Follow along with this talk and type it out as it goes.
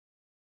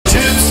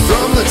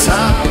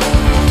top floor,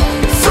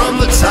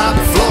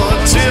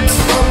 tips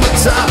from the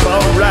top,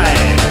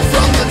 alright,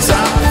 from the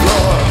top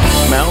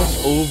floor.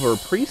 Mouse over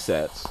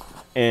presets,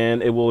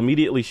 and it will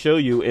immediately show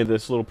you in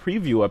this little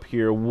preview up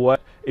here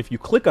what, if you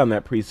click on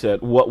that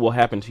preset, what will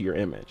happen to your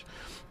image.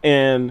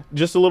 And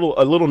just a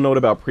little note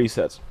about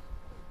presets.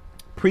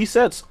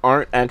 Presets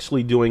aren't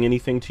actually doing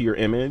anything to your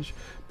image.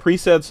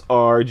 Presets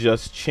are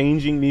just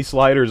changing these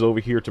sliders over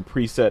here to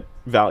preset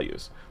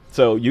values.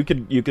 So you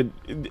could,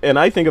 and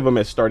I think of them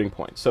as starting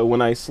points. So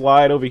when I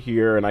slide over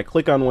here and I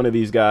click on one of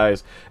these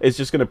guys, it's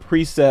just going to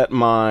preset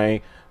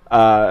my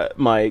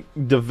my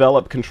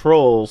develop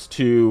controls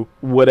to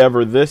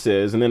whatever this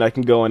is, and then I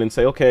can go in and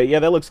say, okay, yeah,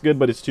 that looks good,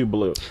 but it's too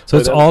blue. So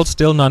it's all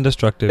still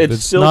non-destructive.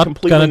 It's still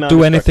not going to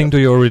do anything to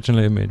your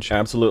original image.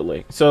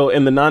 Absolutely. So,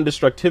 and the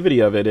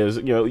non-destructivity of it is,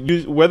 you know,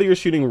 whether you're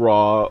shooting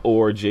RAW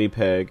or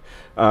JPEG,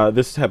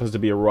 this happens to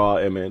be a RAW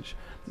image,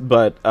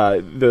 but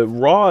the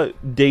RAW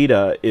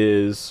data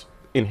is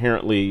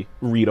inherently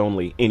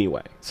read-only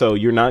anyway, so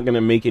you're not going to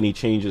make any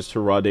changes to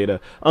raw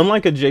data.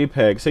 Unlike a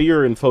JPEG, say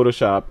you're in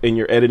Photoshop and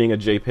you're editing a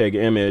JPEG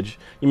image,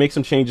 you make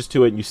some changes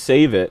to it and you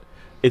save it,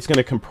 it's going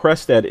to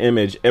compress that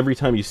image every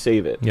time you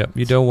save it. Yep,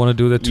 you don't want to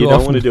do that too often. You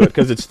don't want to do it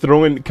because it's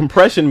throwing,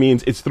 compression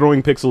means it's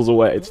throwing pixels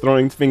away. It's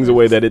throwing things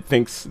away that it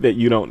thinks that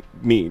you don't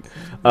need.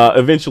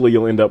 Eventually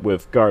you'll end up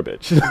with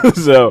garbage.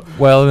 So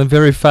well, and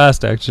very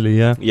fast actually,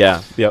 yeah.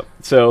 Yeah, yep.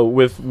 So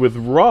with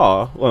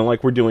RAW, well,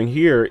 like we're doing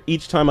here,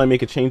 each time I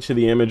make a change to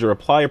the image or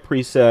apply a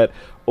preset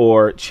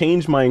or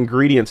change my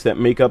ingredients that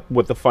make up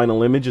what the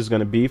final image is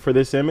going to be for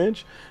this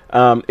image,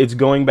 it's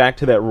going back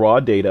to that raw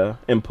data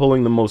and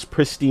pulling the most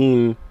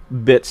pristine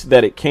bits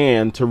that it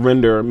can to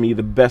render me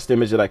the best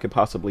image that I could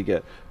possibly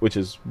get, which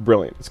is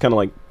brilliant. It's kind of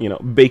like, you know,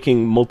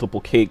 baking multiple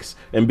cakes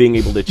and being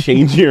able to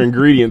change your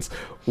ingredients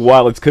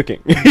while it's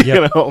cooking.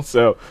 You know,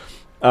 so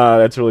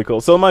that's really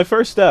cool. So my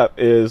first step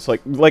is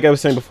like I was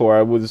saying before,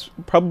 I was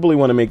probably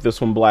want to make this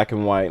one black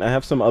and white. I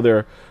have some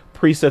other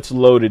presets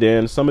loaded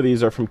in. Some of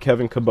these are from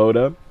Kevin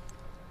Kubota,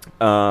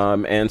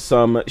 and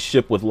some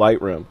ship with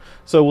Lightroom.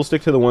 So we'll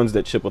stick to the ones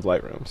that ship with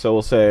Lightroom. So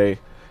we'll say,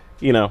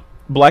 you know,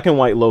 black and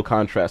white low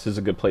contrast is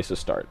a good place to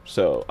start.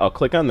 So I'll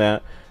click on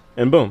that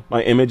and boom,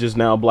 my image is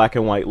now black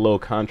and white low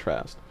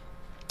contrast.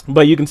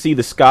 But you can see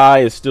the sky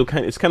is still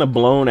kind of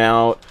blown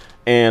out,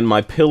 and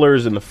my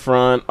pillars in the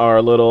front are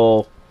a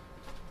little,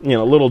 you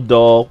know, a little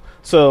dull.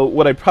 So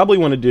what I probably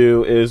want to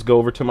do is go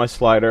over to my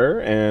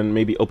slider and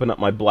maybe open up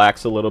my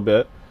blacks a little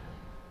bit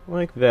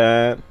like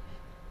that.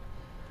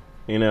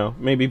 You know,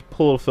 maybe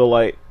pull a fill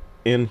light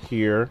in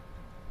here.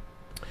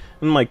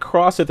 And my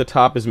cross at the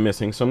top is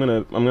missing, so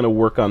I'm gonna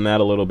work on that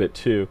a little bit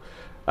too.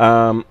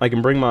 I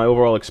can bring my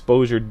overall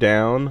exposure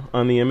down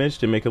on the image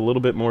to make it a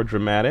little bit more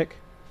dramatic.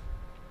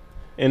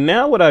 And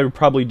now what I would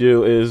probably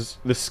do is,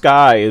 the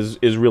sky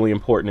is really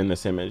important in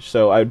this image,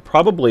 so I'd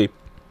probably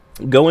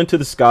go into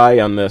the sky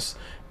on this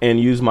and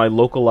use my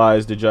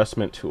localized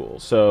adjustment tool.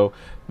 So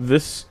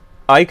this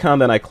icon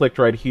that I clicked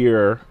right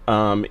here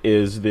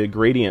is the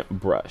gradient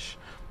brush,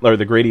 or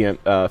the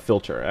gradient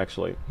filter,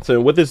 actually. So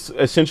what this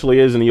essentially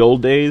is, in the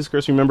old days,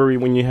 Chris, remember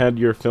when you had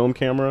your film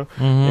camera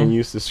and you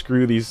used to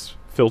screw these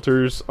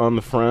filters on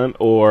the front,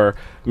 or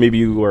maybe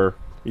you were,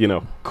 you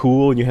know,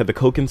 cool and you had the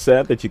Koken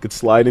set that you could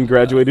slide in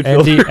graduated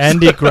filters.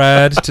 Andy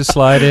grad to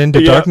slide in,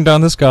 to darken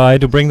down the sky,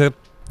 to bring the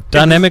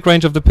dynamic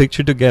range of the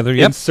picture together.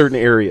 In certain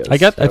areas.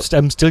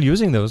 I'm still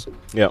using those.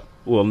 Yeah.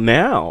 Well,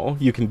 now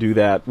you can do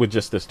that with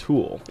just this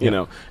tool, you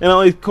know. And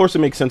of course it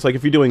makes sense, like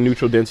if you're doing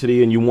neutral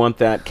density and you want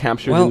that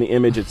captured in the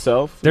image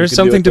itself. There's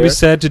something to be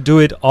said to do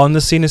it on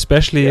the scene,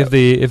 especially if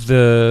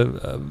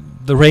the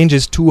range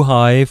is too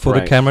high for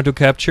the camera to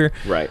capture.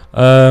 Right.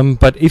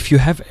 But if you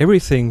have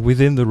everything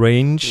within the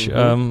range,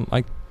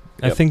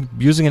 I think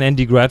using an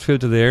ND grad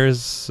filter there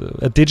is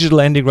a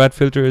digital ND grad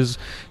filter is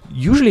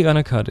usually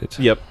gonna cut it.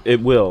 Yep,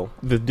 it will.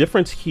 The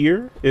difference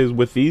here is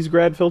with these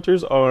grad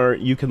filters are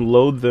you can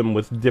load them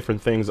with different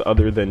things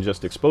other than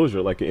just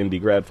exposure, like an ND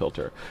grad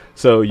filter.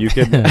 So you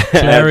can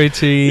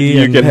clarity.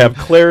 You can have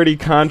clarity,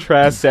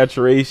 contrast,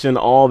 saturation,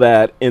 all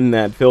that in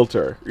that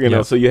filter. You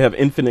know, so you have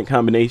infinite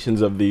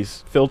combinations of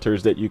these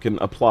filters that you can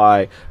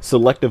apply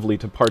selectively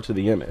to parts of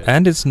the image.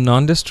 And it's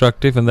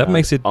non-destructive, and that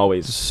makes it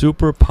always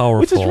super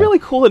powerful. Which is really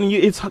cool, and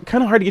it's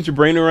kind of hard to get your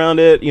brain around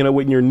it. You know,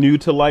 when you're new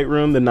to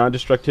Lightroom, the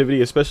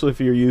non-destructivity, especially if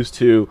you're used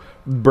to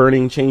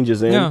burning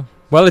changes in. Yeah.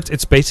 Well,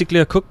 it's basically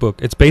a cookbook.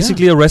 It's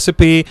basically a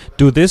recipe.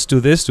 Do this, do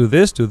this, do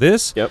this, do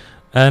this. Yep.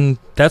 And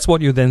that's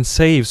what you then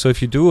save. So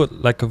if you do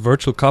like a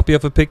virtual copy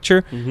of a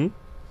picture,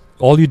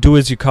 all you do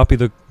is you copy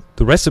the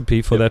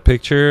recipe for that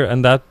picture,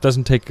 and that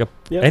doesn't take up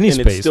any space.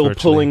 And it's still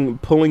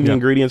pulling the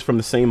ingredients from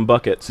the same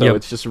bucket. So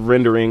it's just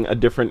rendering a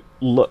different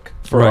look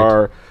for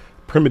our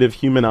primitive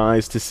human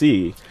eyes to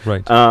see,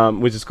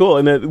 which is cool.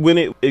 And when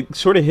it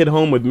sort of hit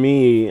home with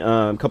me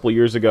a couple of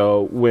years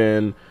ago,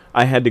 when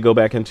I had to go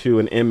back into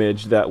an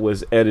image that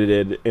was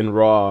edited in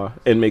RAW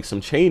and make some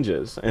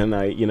changes, and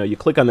you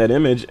click on that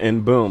image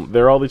and boom,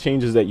 there are all the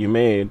changes that you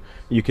made.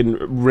 You can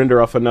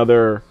render off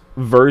another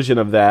version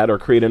of that or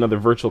create another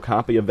virtual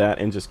copy of that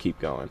and just keep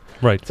going.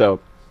 Right.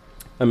 So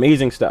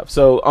Amazing stuff.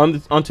 So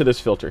onto this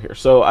filter here.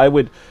 So I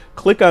would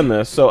click on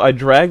this. So I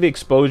drag the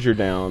exposure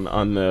down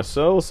on this.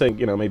 So we'll say,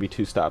 you know, maybe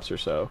 2 stops or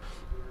so,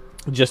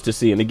 just to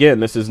see. And again,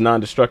 this is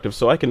non-destructive,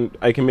 so I can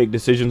make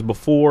decisions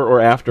before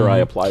or after I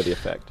apply the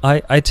effect.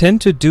 I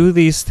tend to do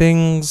these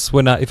things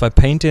when if I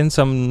paint in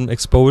some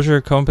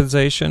exposure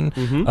compensation.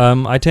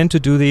 I tend to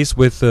do these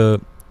with the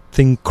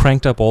thing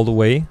cranked up all the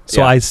way,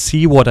 so I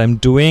see what I'm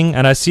doing,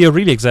 and I see a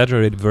really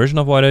exaggerated version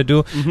of what I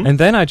do, and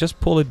then I just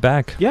pull it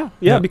back.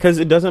 Yeah, because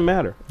it doesn't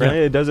matter, right?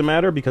 It doesn't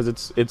matter because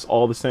it's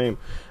all the same,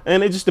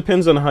 and it just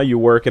depends on how you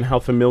work and how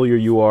familiar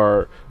you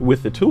are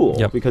with the tool.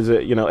 Because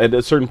you know, at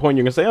a certain point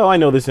you're gonna say, oh, I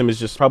know this image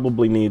just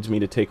probably needs me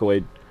to take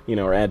away, you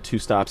know, or add 2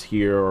 stops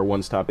here or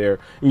 1 stop there,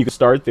 and you can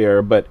start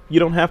there, but you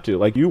don't have to.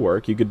 Like you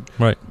work, you could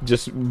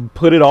just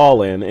put it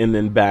all in and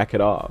then back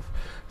it off.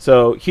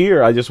 So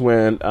here I just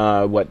went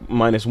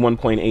minus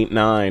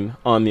 1.89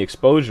 on the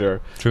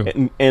exposure.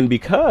 True. And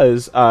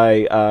because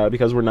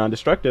because we're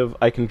non-destructive,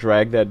 I can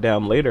drag that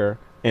down later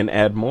and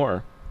add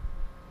more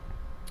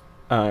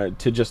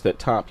to just that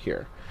top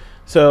here.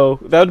 So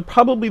that would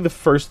probably be the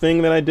first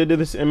thing that I did to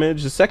this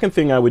image. The second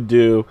thing I would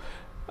do,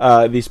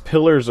 these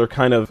pillars are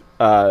kind of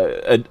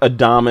a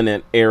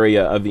dominant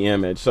area of the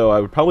image, so I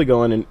would probably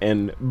go in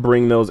and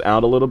bring those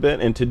out a little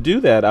bit. And to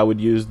do that, I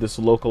would use this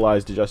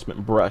localized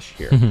adjustment brush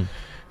here.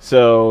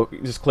 So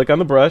just click on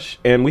the brush,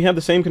 and we have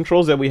the same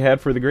controls that we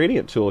had for the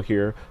gradient tool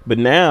here, but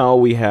now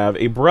we have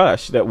a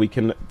brush that we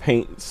can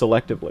paint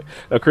selectively.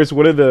 Now, Chris,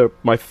 one of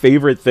my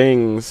favorite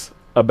things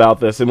about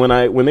this, and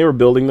when they were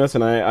building this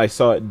and I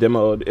saw it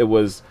demoed, it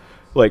was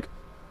like,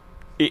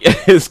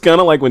 it's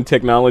kind of like when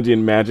technology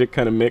and magic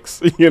kind of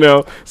mix, you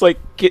know? It's like,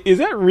 is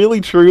that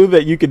really true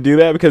that you could do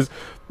that? Because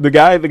the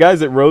guys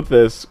that wrote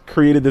this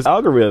created this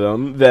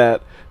algorithm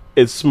that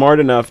is smart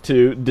enough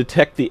to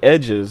detect the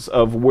edges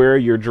of where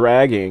you're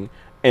dragging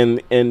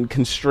and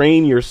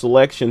constrain your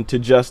selection to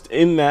just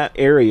in that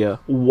area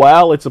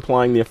while it's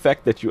applying the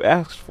effect that you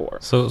asked for.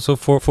 So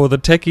for the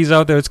techies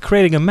out there, it's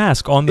creating a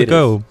mask on the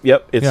go.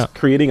 Yep, it's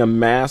creating a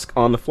mask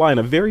on the fly, and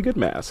a very good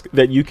mask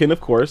that you can,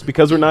 of course,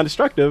 because we're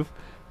non-destructive,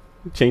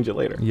 change it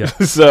later.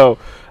 So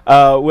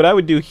what I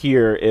would do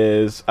here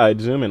is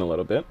I'd zoom in a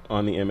little bit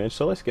on the image.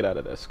 So let's get out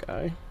of this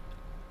guy.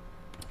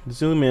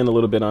 Zoom in a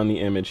little bit on the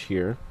image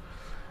here.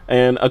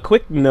 And a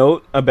quick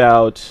note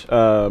about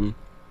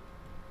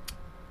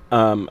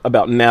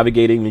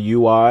navigating the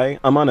UI.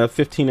 I'm on a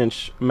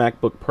 15-inch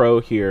MacBook Pro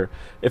here.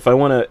 If I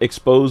want to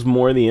expose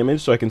more of the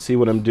image so I can see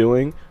what I'm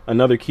doing,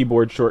 another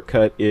keyboard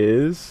shortcut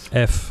is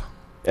F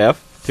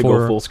to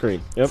go full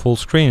screen. Full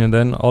screen, and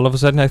then all of a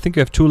sudden I think you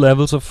have 2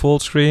 levels of full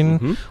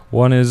screen.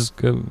 One is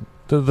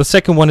the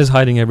second one is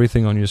hiding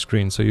everything on your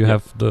screen, so you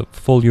have the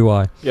full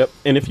UI.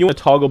 And if you want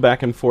to toggle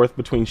back and forth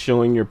between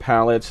showing your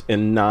palettes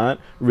and not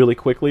really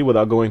quickly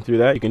without going through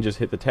that, you can just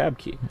hit the tab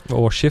key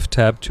or shift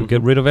tab to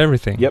get rid of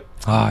everything.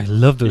 I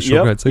love those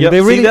shortcuts. They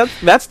really,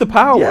 see, that's the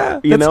power.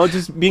 You know,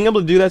 just being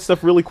able to do that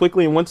stuff really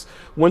quickly, and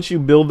once you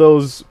build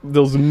those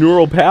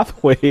neural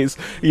pathways,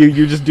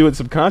 you just do it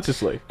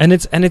subconsciously. And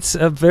it's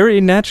a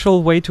very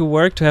natural way to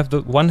work, to have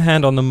the one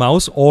hand on the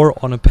mouse or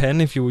on a pen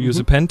if you use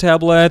a pen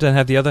tablet, and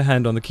have the other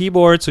hand on the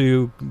keyboard. So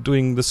you're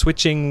doing the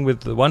switching with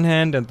the one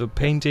hand and the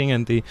painting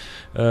and the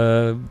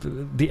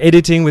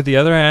editing with the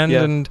other hand,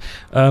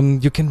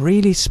 and you can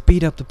really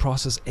speed up the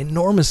process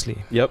enormously.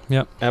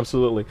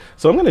 Absolutely.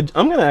 So I'm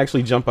gonna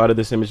actually jump out of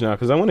this image now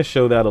because I want to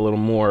show that a little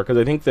more, because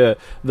I think the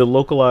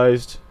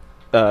localized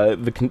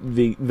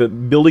the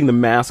building the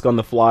mask on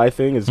the fly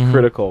thing is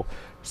critical.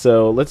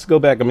 So let's go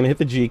back. I'm gonna hit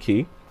the G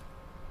key,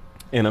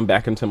 and I'm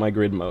back into my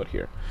grid mode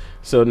here.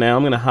 So now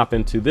I'm going to hop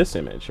into this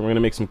image, and we're going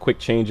to make some quick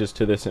changes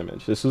to this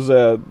image. This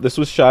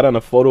was shot on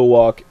a photo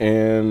walk,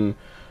 and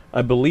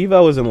I believe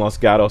I was in Los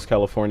Gatos,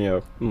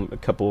 California. I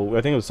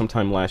think it was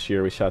sometime last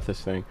year we shot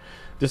this thing.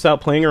 Just out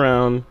playing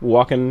around,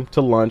 walking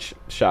to lunch,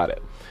 shot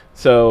it.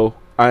 So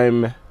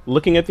I'm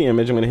looking at the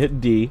image. I'm going to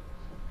hit D,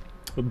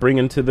 bring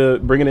it into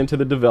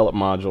the develop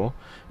module.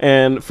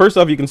 And first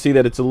off, you can see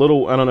that it's a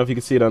little, I don't know if you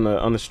can see it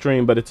on the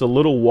stream, but it's a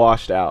little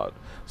washed out.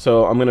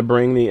 So I'm going to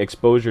bring the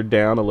exposure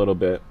down a little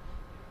bit,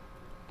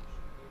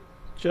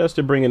 just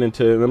to bring it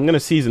into, I'm going to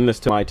season this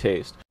to my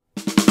taste.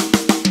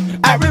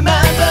 I remember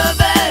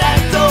that I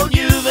told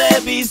you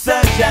there'd be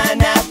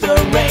sunshine after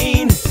rain.